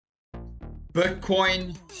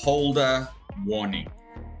Bitcoin holder warning.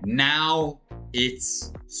 Now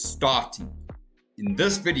it's starting. In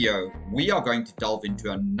this video, we are going to delve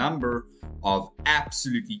into a number of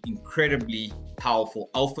absolutely incredibly powerful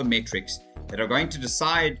alpha metrics that are going to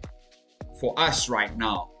decide for us right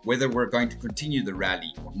now whether we're going to continue the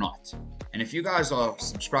rally or not. And if you guys are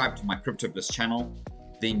subscribed to my Crypto Bliss channel,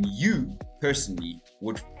 then you personally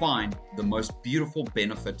would find the most beautiful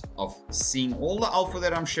benefit of seeing all the alpha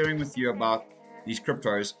that I'm sharing with you about these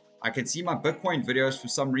cryptos. I can see my Bitcoin videos, for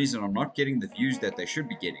some reason, are not getting the views that they should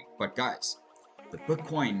be getting. But guys, the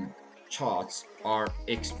Bitcoin charts are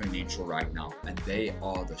exponential right now, and they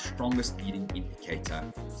are the strongest leading indicator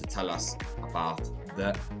to tell us about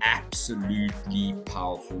the absolutely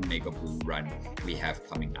powerful mega bull run we have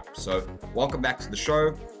coming up. So welcome back to the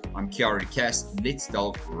show. I'm Kiara Cast. Let's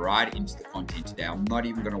delve right into the content today. I'm not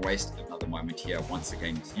even going to waste another moment here once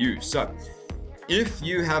again with you. So if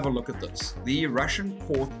you have a look at this, the Russian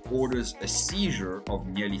court orders a seizure of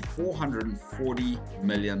nearly $440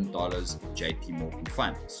 million JP Morgan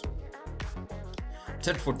funds.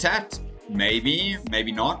 Tit for tat, maybe,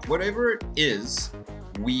 maybe not. Whatever it is,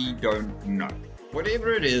 we don't know.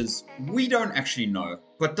 Whatever it is, we don't actually know.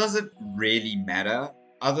 But does it really matter?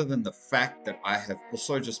 Other than the fact that I have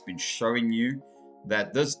also just been showing you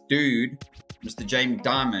that this dude, Mr. Jamie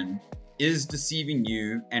Dimon, is deceiving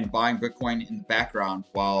you and buying Bitcoin in the background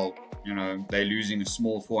while, you know, they're losing a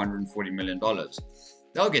small $440 million.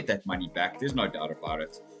 They'll get that money back. There's no doubt about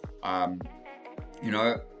it. You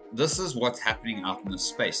know, this is what's happening out in the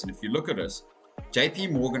space. And if you look at it,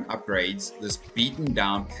 JP Morgan upgrades this beaten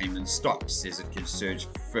down payment stock, says it can surge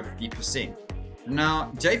 50%.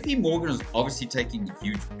 Now, JP Morgan is obviously taking a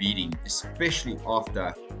huge beating, especially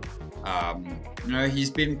after, you know, he's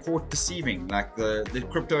been caught deceiving, like the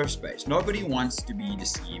crypto space. Nobody wants to be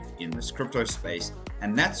deceived in this crypto space,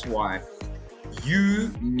 and that's why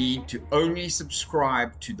you need to only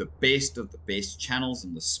subscribe to the best of the best channels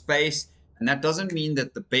in the space. And that doesn't mean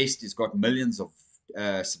that the best has got millions of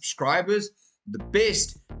subscribers. The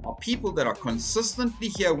best are people that are consistently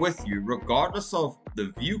here with you, regardless of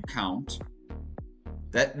the view count,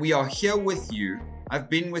 that we are here with you. I've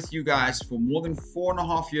been with you guys for more than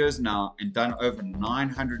 4.5 years now and done over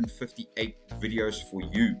 958 videos for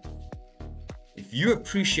you. If you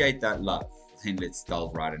appreciate that love, then let's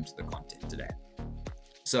delve right into the content today.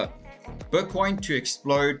 So, Bitcoin to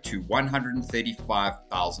explode to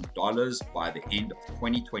 $135,000 by the end of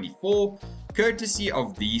 2024, courtesy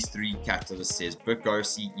of these three catalysts, says BitGo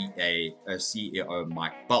CEO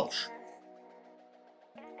Mike Balch.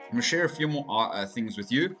 I'm going to share a few more things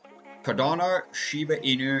with you. Cardano, Shiba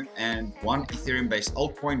Inu, and one Ethereum-based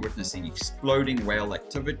altcoin witnessing exploding whale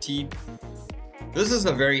activity. This is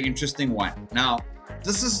a very interesting one. Now,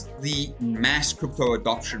 this is the mass crypto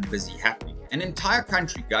adoption busy happening. An entire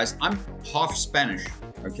country, guys. I'm half Spanish,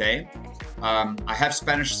 okay? I have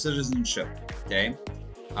Spanish citizenship, okay?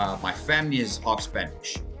 My family is half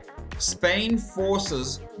Spanish. Spain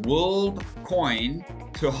forces WorldCoin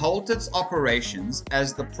to halt its operations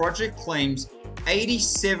as the project claims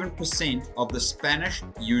 87% of the Spanish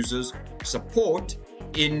users support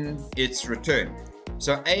in its return.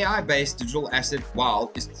 So AI-based digital asset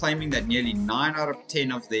Wild is claiming that nearly 9 out of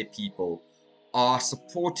 10 of their people are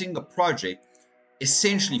supporting the project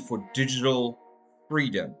essentially for digital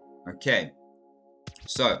freedom. Okay,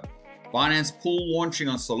 so Binance Pool launching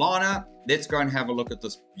on Solana. Let's go and have a look at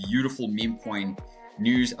this beautiful meme coin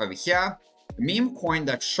news over here. The meme coin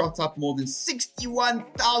that shot up more than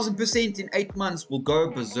 61,000% in 8 months will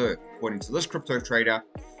go berserk, according to this crypto trader.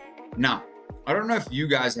 Now, I don't know if you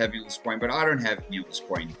guys have any of this coin, but I don't have any of this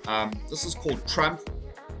coin. This is called Trump.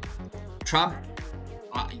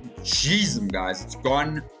 Jeez, guys, it's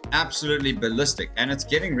gone absolutely ballistic, and it's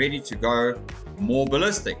getting ready to go more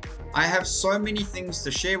ballistic. I have so many things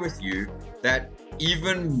to share with you that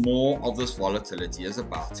even more of this volatility is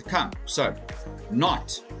about to come. So,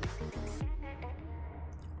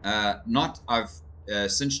 I've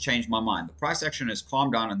since changed my mind. The price action has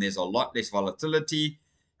calmed down and there's a lot less volatility,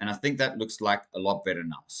 and I think that looks like a lot better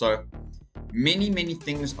now. So many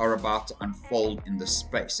things are about to unfold in this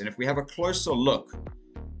space. And if we have a closer look,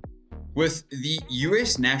 with the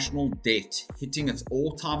US national debt hitting its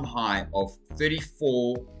all-time high of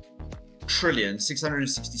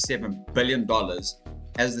 $34,667 billion,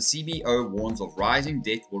 as the CBO warns of rising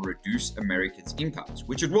debt will reduce Americans' incomes,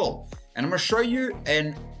 which it will. And I'm going to show you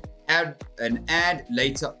an ad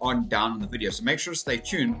later on down in the video. So make sure to stay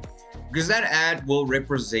tuned, because that ad will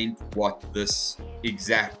represent what this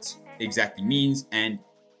exactly means and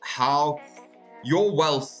how your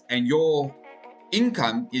wealth and your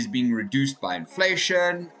income is being reduced by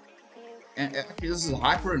inflation, and actually this is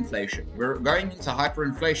hyperinflation. We're going into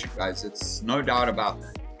hyperinflation, guys. It's no doubt about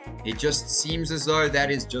that. It just seems as though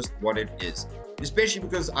that is just what it is, especially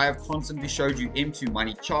because I have constantly showed you M2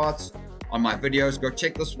 money charts on my videos. Go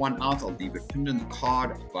check this one out. I'll leave it pinned in the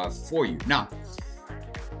card above for you. Now,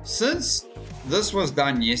 since this was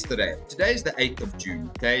done yesterday, today's the 8th of June,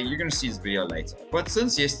 okay? You're going to see this video later. But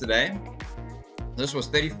since yesterday, this was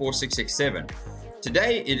 34,667.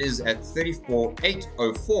 Today, it is at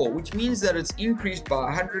 34,804, which means that it's increased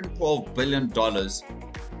by $112 billion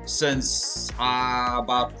since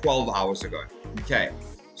about 12 hours ago, okay?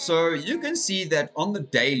 So you can see that on the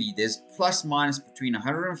daily, there's plus minus between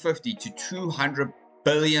 150 to 200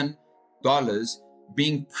 billion dollars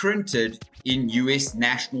being printed in US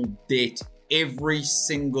national debt every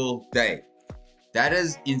single day. That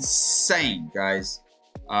is insane, guys.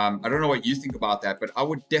 I don't know what you think about that, but I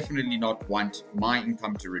would definitely not want my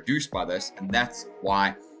income to reduce by this, and that's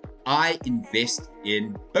why I invest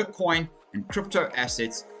in Bitcoin and crypto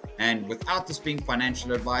assets. And without this being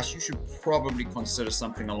financial advice, you should probably consider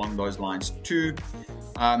something along those lines too.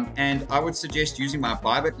 And I would suggest using my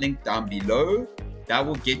Bybit link down below. That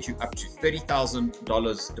will get you up to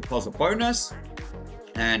 $30,000 deposit bonus.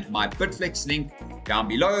 And my Bitflex link down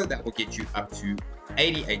below, that will get you up to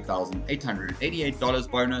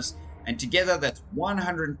 $88,888 bonus. And together, that's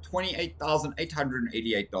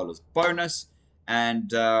 $128,888 bonus.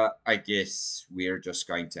 And I guess we're just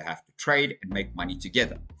going to have to trade and make money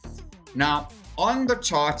together. Now, on the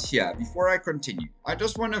chart here, before I continue, I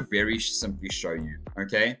just want to very simply show you,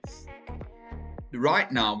 okay?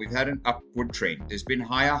 Right now, we've had an upward trend. There's been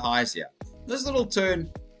higher highs here. This little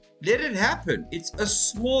turn, let it happen. It's a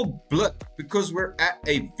small blip because we're at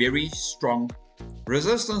a very strong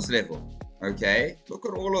resistance level, okay? Look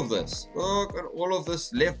at all of this. Look at all of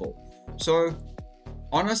this level. So,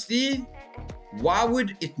 honestly, why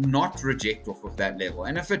would it not reject off of that level?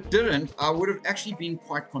 And if it didn't, I would have actually been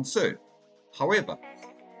quite concerned. However,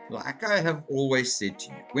 like I have always said to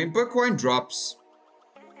you, when Bitcoin drops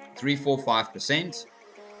 3, 4, 5%,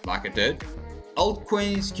 like it did,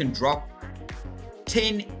 altcoins can drop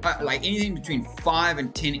 10, like anything between 5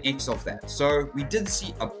 and 10x of that. So we did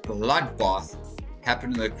see a bloodbath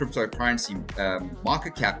happen in the cryptocurrency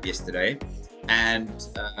market cap yesterday, and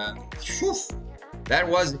that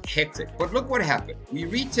was hectic. But look what happened. We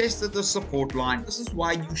retested the support line. This is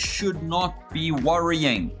why you should not be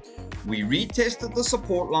worrying. We retested the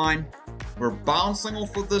support line. We're bouncing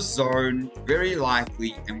off of the zone, very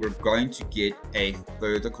likely, and we're going to get a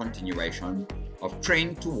further continuation of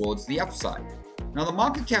trend towards the upside. Now, the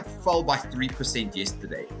market cap fell by 3%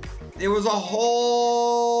 yesterday. There was a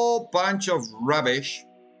whole bunch of rubbish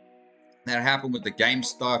that happened with the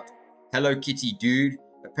GameStop Hello Kitty dude.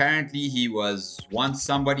 Apparently, he was once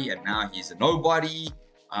somebody and now he's a nobody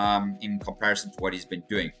in comparison to what he's been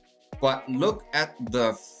doing. But look at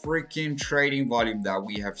the freaking trading volume that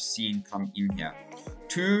we have seen come in here.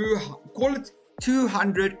 Call it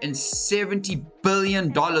 $270 billion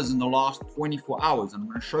in the last 24 hours. I'm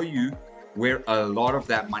going to show you where a lot of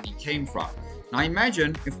that money came from. Now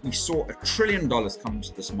imagine if we saw $1 trillion come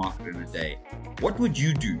into this market in a day. What would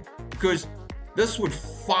you do? Because this would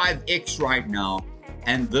 5x right now,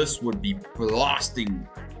 and this would be blasting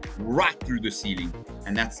right through the ceiling.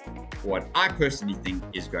 And that's what I personally think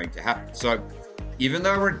is going to happen. So even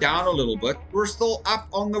though we're down a little bit, we're still up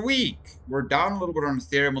on the week. We're down a little bit on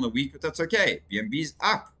Ethereum on the week, but that's okay. BNB's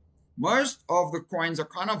up. Most of the coins are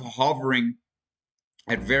kind of hovering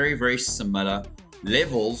at very, very similar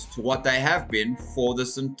levels to what they have been for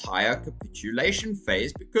this entire capitulation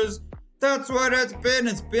phase, because that's what it's been.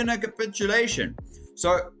 It's been a capitulation.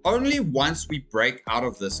 So only once we break out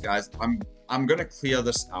of this, guys, I'm going to clear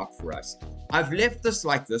this out for us. I've left this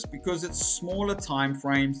like this because it's smaller time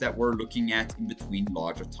frames that we're looking at in between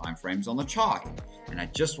larger time frames on the chart. And I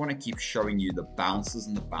just want to keep showing you the bounces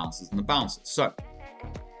and the bounces and the bounces. So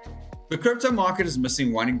the crypto market is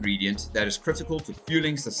missing one ingredient that is critical to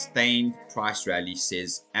fueling sustained price rally,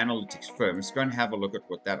 says analytics firm. Let's go and have a look at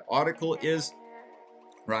what that article is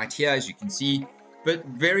right here, as you can see. But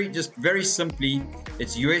very simply,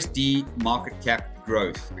 it's USD market cap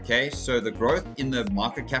growth. Okay, so the growth in the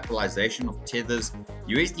market capitalization of Tether's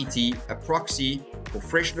USDT, a proxy for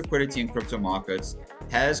fresh liquidity in crypto markets,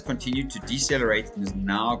 has continued to decelerate and is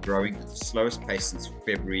now growing at the slowest pace since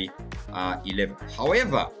February 11.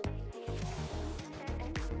 However,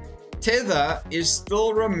 Tether is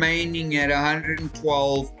still remaining at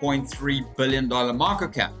 $112.3 billion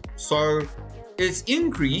market cap. So it's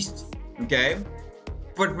increased, okay,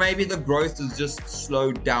 but maybe the growth is just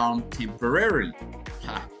slowed down temporarily.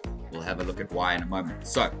 We'll have a look at why in a moment.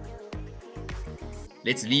 So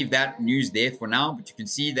let's leave that news there for now. But you can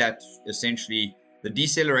see that essentially the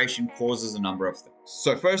deceleration causes a number of things.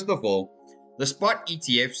 So first of all, the spot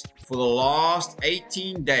ETFs for the last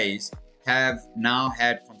 18 days have now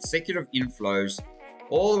had consecutive inflows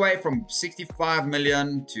all the way from 65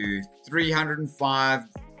 million to 305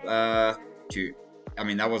 to, I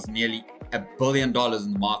mean, that was nearly $1 billion in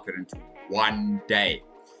the market in one day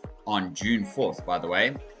on June 4th, by the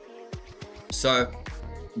way. So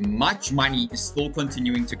much money is still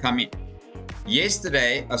continuing to come in.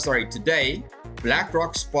 Today,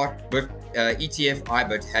 BlackRock spot ETF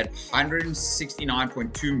IBIT had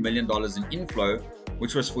 $169.2 million in inflow,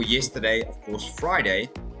 which was for yesterday, of course, Friday.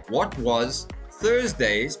 What was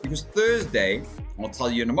Thursday's? Because Thursday, I'll tell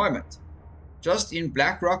you in a moment. Just in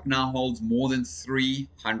BlackRock now holds more than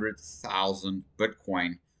 300,000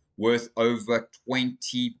 Bitcoin worth over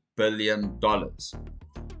 $20 billion.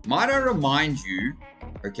 Might I remind you,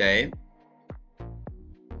 okay,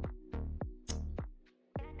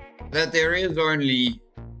 that there is only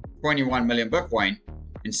 21 million Bitcoin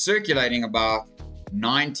and circulating about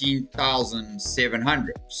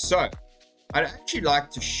 19,700. So I'd actually like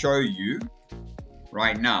to show you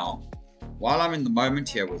right now, while I'm in the moment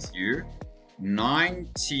here with you,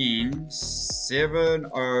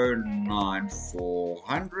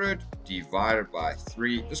 19,709,400 divided by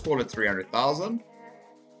 3, just call it 300,000.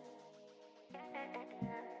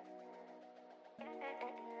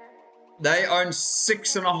 They own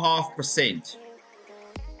 6.5%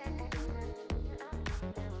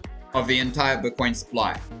 of the entire Bitcoin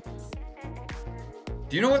supply.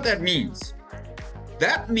 Do you know what that means?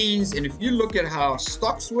 That means, and if you look at how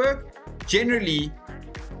stocks work, generally,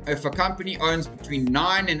 if a company owns between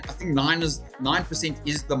 9 and, I think 9%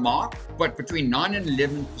 is the mark, but between 9 and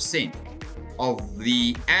 11% of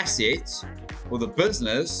the assets or the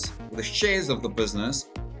business, or the shares of the business,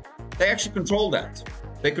 they actually control that.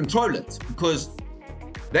 They control it because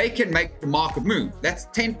they can make the market move. That's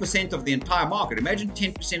 10% of the entire market. Imagine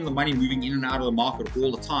 10% of the money moving in and out of the market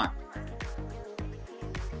all the time.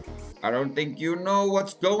 I don't think you know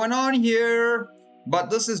what's going on here, but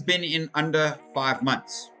this has been in under 5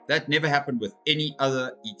 months. That never happened with any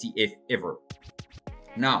other ETF ever.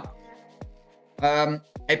 Now, a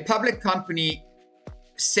public company,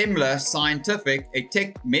 Semler Scientific, a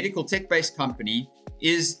medical tech-based company,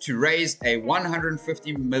 is to raise a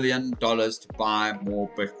 $150 million to buy more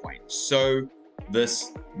Bitcoin. So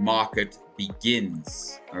this market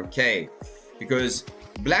begins, okay? Because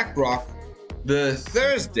BlackRock, the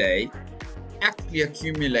Thursday, actually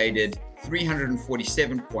accumulated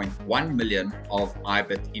 347.1 million of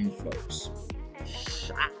IBIT inflows.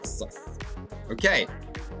 Okay,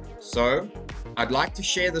 so I'd like to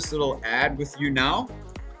share this little ad with you now.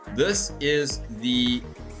 This is the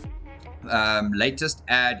latest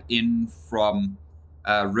ad in from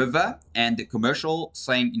River, and the commercial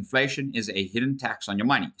saying inflation is a hidden tax on your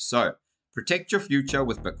money. So protect your future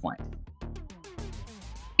with Bitcoin.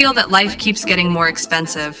 Feel that life keeps getting more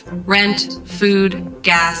expensive. Rent, food,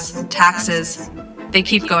 gas, taxes, they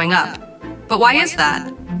keep going up. But why is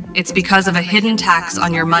that? It's because of a hidden tax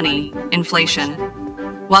on your money, inflation.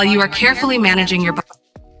 While you are carefully managing your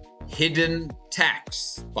hidden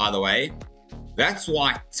tax, by the way. That's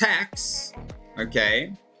why tax,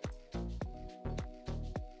 okay,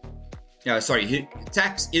 tax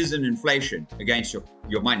is an inflation against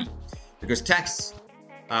your money, because tax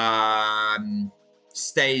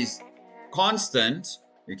stays constant,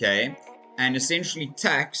 okay, and essentially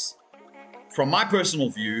tax, from my personal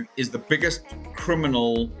view, is the biggest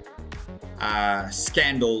criminal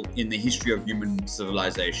scandal in the history of human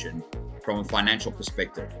civilization from a financial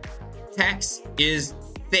perspective. Tax is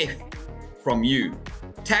theft from you.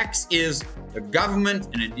 Tax is a government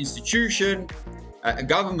and an institution, a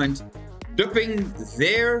government dipping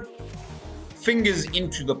their fingers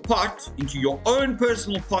into the pot, into your own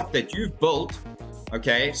personal pot that you've built,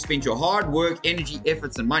 okay, spent your hard work, energy,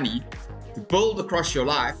 efforts, and money to build across your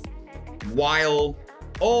life, while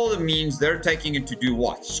all the means they're taking it to do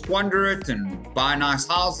what? Squander it and buy nice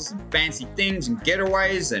houses and fancy things and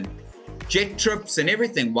getaways and jet trips and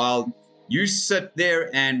everything, while you sit there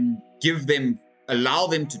and allow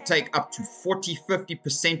them to take up to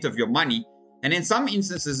 40-50% of your money. And in some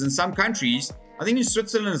instances, in some countries, I think in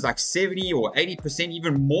Switzerland it's like 70 or 80%,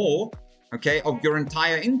 even more, okay, of your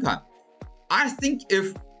entire income. I think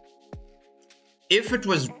if it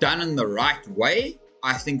was done in the right way,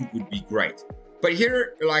 I think it would be great. But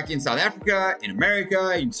here, like in South Africa, in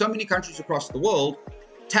America, in so many countries across the world,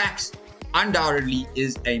 tax undoubtedly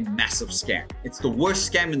is a massive scam. It's the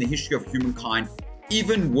worst scam in the history of humankind,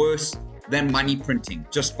 even worse than money printing,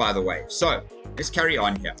 just by the way. So let's carry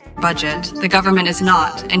on here. Budget, the government is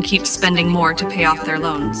not and keeps spending more to pay off their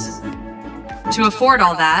loans. To afford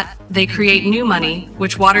all that, they create new money,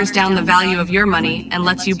 which waters down the value of your money and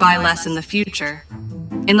lets you buy less in the future.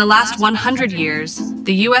 In the last 100 years,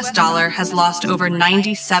 the US dollar has lost over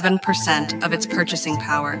 97% of its purchasing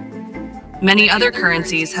power. Many other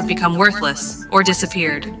currencies have become worthless or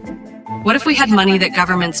disappeared. What if we had money that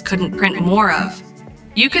governments couldn't print more of?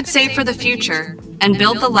 You could save for the future and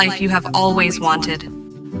build the life you have always wanted.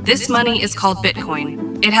 This money is called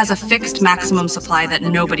Bitcoin. It has a fixed maximum supply that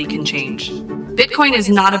nobody can change. Bitcoin is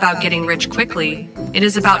not about getting rich quickly. It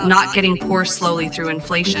is about not getting poor slowly through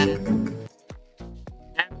inflation.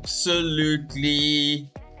 Absolutely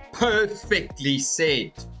perfectly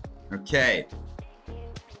said. Okay.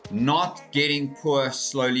 Not getting poor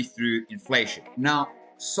slowly through inflation. Now,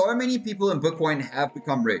 so many people in Bitcoin have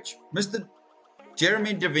become rich. Mr.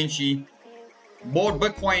 Jeremy Da Vinci bought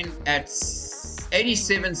Bitcoin at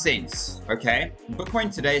 87 cents. Okay.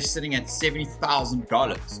 Bitcoin today is sitting at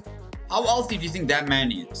 $70,000. How wealthy do you think that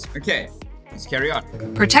man is? Okay. Let's carry on.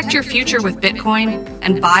 Protect your future with Bitcoin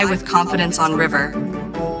and buy with confidence on River.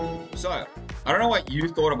 So, I don't know what you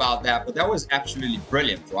thought about that, but that was absolutely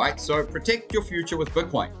brilliant, right? So, protect your future with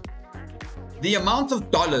Bitcoin. The amount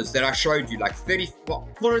of dollars that I showed you, like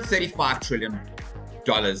 $35 trillion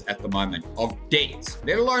at the moment of debt,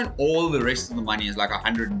 let alone all the rest of the money is like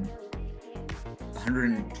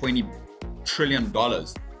 $120 trillion.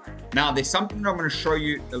 Now, there's something I'm going to show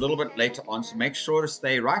you a little bit later on, so make sure to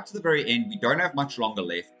stay right to the very end. We don't have much longer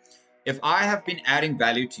left. If I have been adding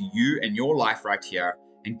value to you and your life right here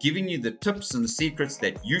and giving you the tips and the secrets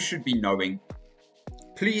that you should be knowing,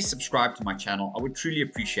 please subscribe to my channel. I would truly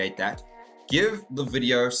appreciate that. Give the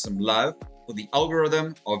video some love for the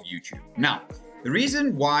algorithm of YouTube. Now, the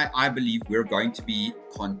reason why I believe we're going to be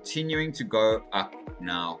continuing to go up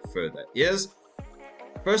now further is,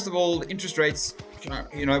 first of all, the interest rates,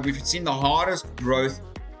 you know, we've seen the hardest growth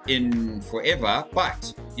in forever.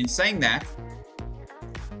 But in saying that,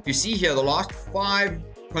 you see here the last 5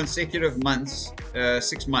 consecutive months,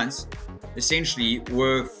 6 months, essentially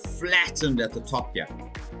were flattened at the top here.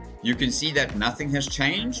 You can see that nothing has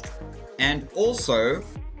changed. And also,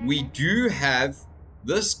 we do have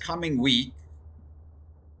this coming week,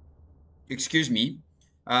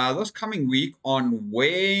 this coming week on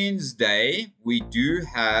Wednesday, we do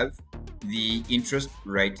have the interest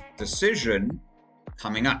rate decision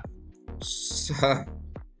coming up. So,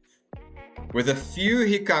 with a few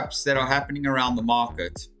hiccups that are happening around the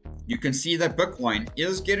market, you can see that Bitcoin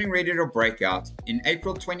is getting ready to break out. In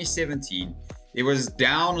April 2017, it was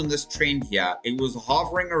down on this trend here. It was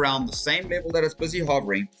hovering around the same level that it's busy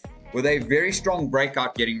hovering, with a very strong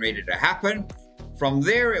breakout getting ready to happen. From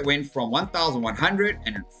there, it went from 1,100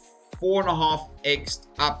 and 4.5x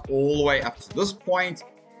up all the way up to this point,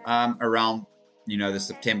 around, you know, the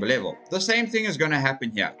September level. The same thing is going to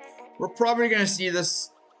happen here. We're probably going to see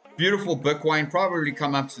this beautiful Bitcoin probably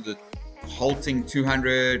come up to the halting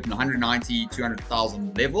 200, 190,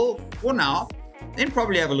 200,000 level for now, then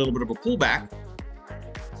probably have a little bit of a pullback.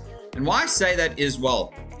 And why I say that is,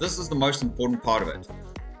 well, this is the most important part of it.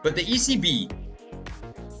 But the ECB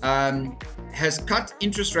has cut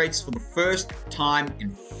interest rates for the first time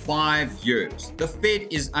in 5 years. The Fed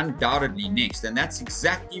is undoubtedly next, and that's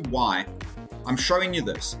exactly why I'm showing you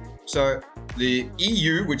this. So the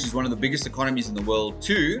EU, which is one of the biggest economies in the world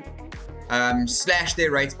too, slashed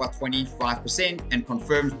their rates by 25% and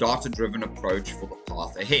confirms data-driven approach for the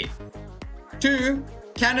path ahead. 2,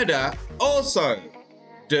 Canada also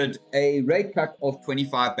did a rate cut of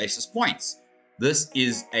 25 basis points. This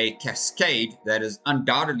is a cascade that is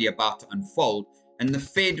undoubtedly about to unfold, and the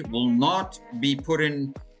Fed will not be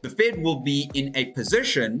the Fed will be in a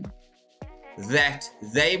position that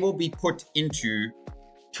they will be put into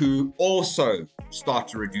to also start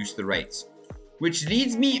to reduce the rates. Which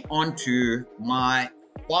leads me on to my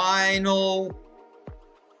final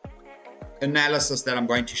analysis that I'm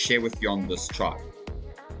going to share with you on this chart.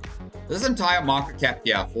 This entire market cap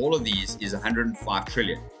here for all of these is 105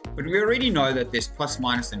 trillion. But we already know that there's plus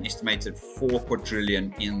minus an estimated 4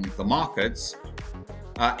 quadrillion in the markets,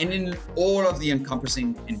 and in all of the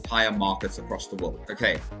encompassing entire markets across the world.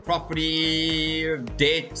 Okay, property,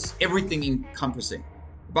 debt, everything encompassing.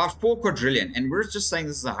 About 4 quadrillion, and we're just saying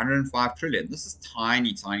this is 105 trillion. This is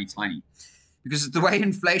tiny, tiny, tiny. Because the way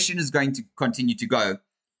inflation is going to continue to go,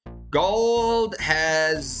 gold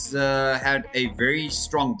has had a very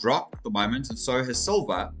strong drop at the moment, and so has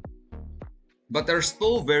silver. But they're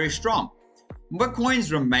still very strong.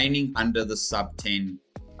 Bitcoin's remaining under the sub 10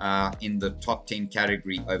 in the top 10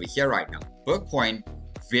 category over here right now. Bitcoin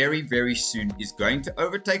very, very soon is going to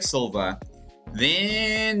overtake silver,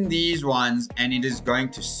 then these ones, and it is going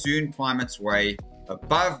to soon climb its way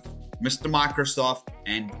above Mr. Microsoft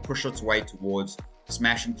and push its way towards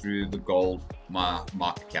smashing through the gold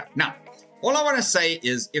market cap. Now, all I want to say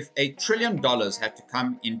is if $1 trillion had to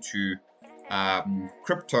come into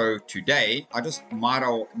crypto today,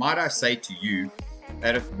 might I say to you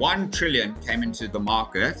that if 1 trillion came into the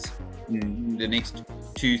market in the next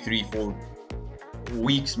 2, 3, 4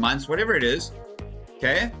 weeks, months, whatever it is,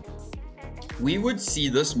 okay, we would see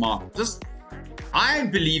this market. I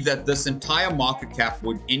believe that this entire market cap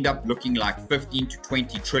would end up looking like 15 to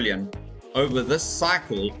 20 trillion over this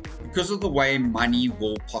cycle because of the way money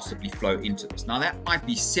will possibly flow into this. Now, that might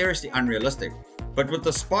be seriously unrealistic, but with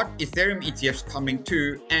the spot Ethereum ETFs coming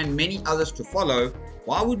too and many others to follow,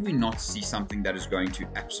 why would we not see something that is going to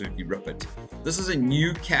absolutely rip it? This is a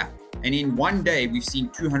new cap, and in one day we've seen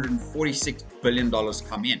 $246 billion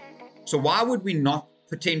come in. So why would we not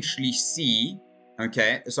potentially see,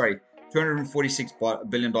 $246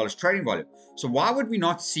 billion trading volume? So why would we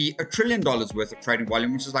not see $1 trillion worth of trading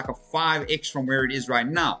volume, which is like a 5x from where it is right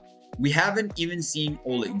now? We haven't even seen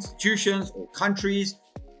all the institutions or countries,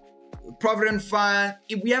 Provident Fund.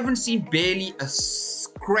 We haven't seen barely a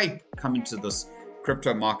scrape come into this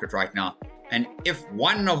crypto market right now. And if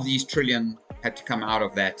one of these trillion had to come out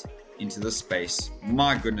of that into this space,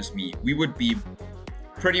 my goodness me, we would be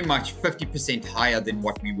pretty much 50% higher than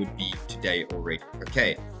what we would be today already.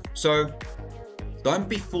 Okay, so don't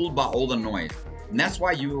be fooled by all the noise. And that's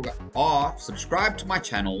why you are subscribed to my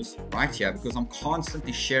channels right here, because I'm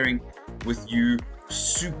constantly sharing with you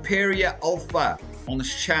superior alpha on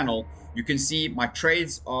this channel. You can see my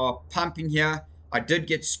trades are pumping here. I did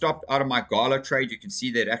get stopped out of my Gala trade. You can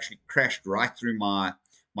see that it actually crashed right through my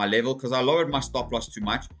level because I lowered my stop loss too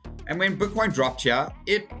much. And when Bitcoin dropped here,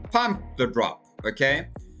 it pumped the drop. Okay,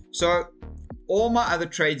 so all my other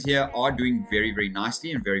trades here are doing very, very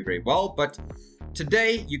nicely and very, very well. But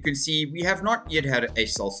today you can see we have not yet had a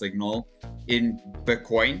sell signal in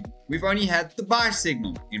Bitcoin. We've only had the buy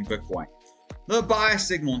signal in Bitcoin. The buy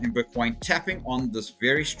signal in Bitcoin tapping on this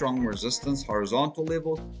very strong resistance horizontal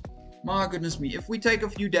level. My goodness me, if we take a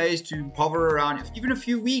few days to hover around, even a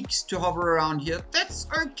few weeks to hover around here, that's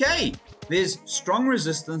okay. There's strong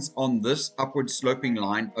resistance on this upward sloping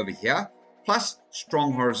line over here, plus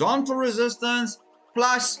strong horizontal resistance,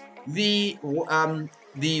 plus the one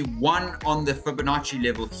on the Fibonacci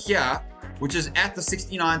level here, which is at the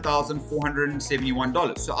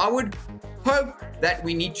 $69,471. So I would hope that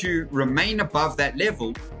we need to remain above that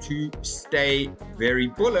level to stay very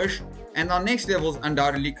bullish. And our next level is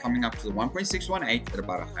undoubtedly coming up to the 1.618 at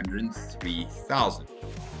about 103,000.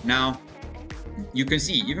 Now, you can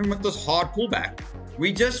see, even with this hard pullback,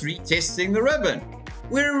 we're just retesting the ribbon.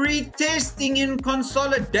 We're retesting in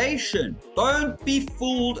consolidation. Don't be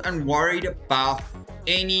fooled and worried about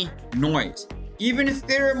any noise. Even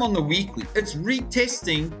Ethereum on the weekly, it's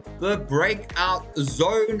retesting the breakout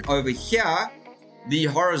zone over here, the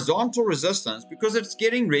horizontal resistance, because it's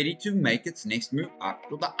getting ready to make its next move up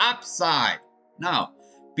to the upside. Now,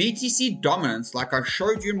 BTC dominance, like I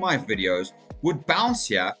showed you in my videos, would bounce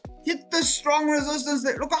here, hit the strong resistance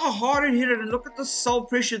there. Look how hard it hit it, and look at the sell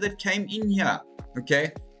pressure that came in here.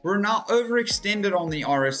 Okay, we're now overextended on the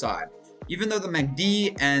RSI. Even though the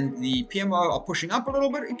MACD and the PMO are pushing up a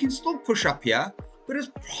little bit, it can still push up here, but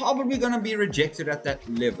it's probably going to be rejected at that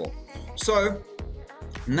level. So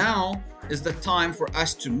now is the time for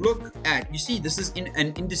us to look at, you see, this is in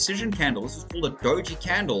an indecision candle. This is called a doji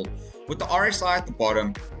candle with the RSI at the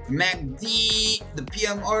bottom, the MACD, the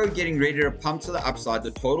PMO getting ready to pump to the upside.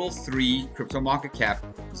 The total 3 crypto market cap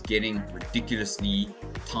is getting ridiculously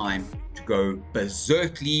time to go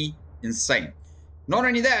berserkly insane. Not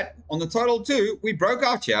only that, on the total too, we broke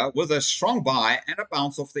out here with a strong buy and a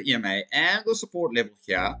bounce off the EMA and the support level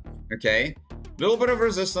here. Okay, little bit of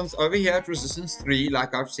resistance over here at resistance 3,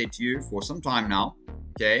 like I've said to you for some time now.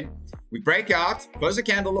 Okay, we break out, close the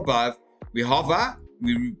candle above, we hover,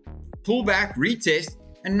 we pull back, retest,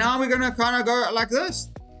 and now we're going to kind of go like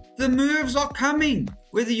this. The moves are coming,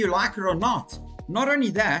 whether you like it or not. Not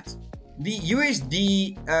only that, the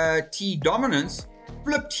USDT dominance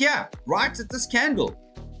flipped here, right at this candle.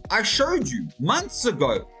 I showed you months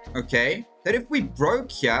ago, okay, that if we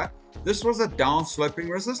broke here, this was a down sloping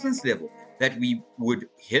resistance level, that we would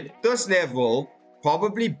hit this level,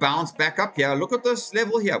 probably bounce back up here. Look at this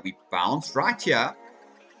level here. We bounced right here.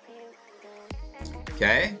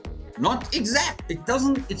 Okay, not exact.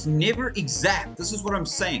 It's never exact. This is what I'm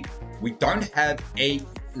saying. We don't have a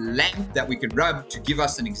lamp that we can rub to give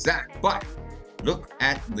us an exact, but look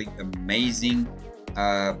at the amazing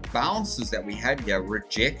bounces that we had here,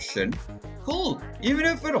 rejection, cool. Even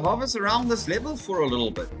if it hovers around this level for a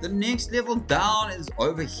little bit, the next level down is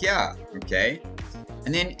over here, okay?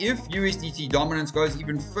 And then if USDT dominance goes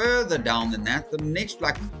even further down than that, the next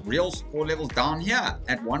like real support level's down here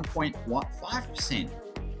at 1.15%.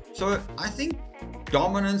 So I think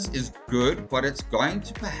dominance is good, but it's going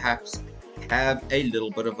to perhaps have a little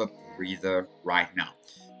bit of a breather right now.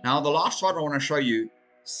 Now, the last chart I want to show you,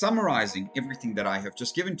 summarizing everything that I have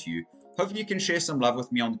just given to you. Hopefully you can share some love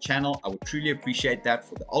with me on the channel. I would truly appreciate that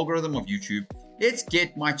for the algorithm of YouTube. Let's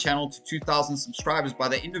get my channel to 2,000 subscribers by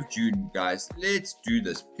the end of June, guys. Let's do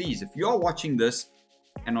this. Please, if you are watching this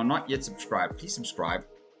and are not yet subscribed, please subscribe.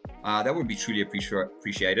 That would be truly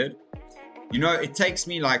appreciated. You know, it takes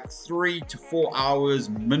me like 3 to 4 hours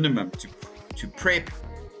minimum to prep,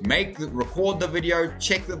 record the video,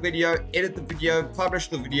 check the video, edit the video, publish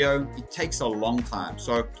the video. It takes a long time.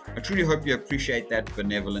 So I truly hope you appreciate that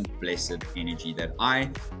benevolent, blessed energy that I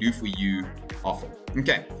do for you often.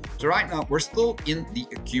 Okay, so right now we're still in the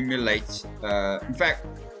accumulate. In fact,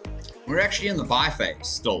 we're actually in the buy phase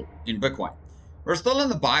still in Bitcoin. We're still in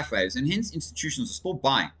the buy phase, and hence institutions are still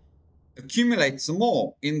buying. Accumulate some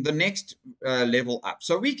more in the next level up.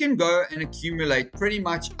 So we can go and accumulate pretty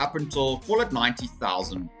much up until, call it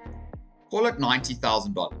 $90,000. Call it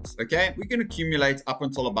 $90,000, okay? We can accumulate up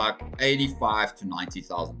until about $85,000 to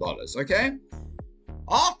 $90,000, okay?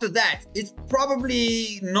 After that, it's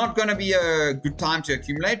probably not going to be a good time to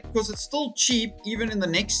accumulate because it's still cheap, even in the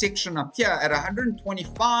next section up here at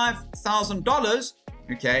 $125,000,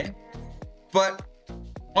 okay? But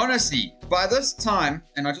honestly, by this time,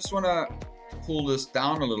 and I just want to pull this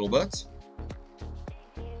down a little bit.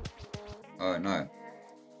 Oh, no.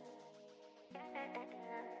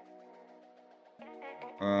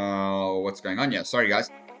 What's going on here? Sorry,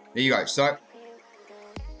 guys. There you go. So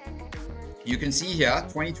you can see here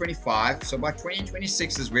 2025. So by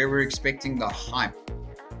 2026 is where we're expecting the hype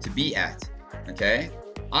to be at. Okay.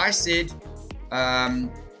 I said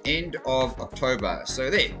end of October. So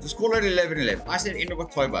there, just call it 11/11. I said end of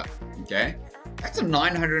October. Okay. That's a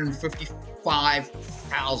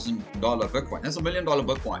 $955,000 Bitcoin. That's $1 million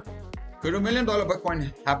Bitcoin. Could $1 million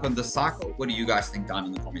Bitcoin happen this cycle? What do you guys think down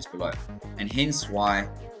in the comments below? And hence why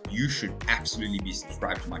you should absolutely be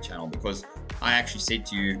subscribed to my channel, because I actually said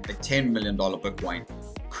to you a $10 million Bitcoin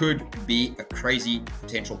could be a crazy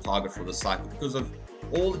potential target for this cycle because of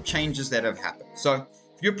all the changes that have happened. So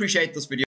if you appreciate this video,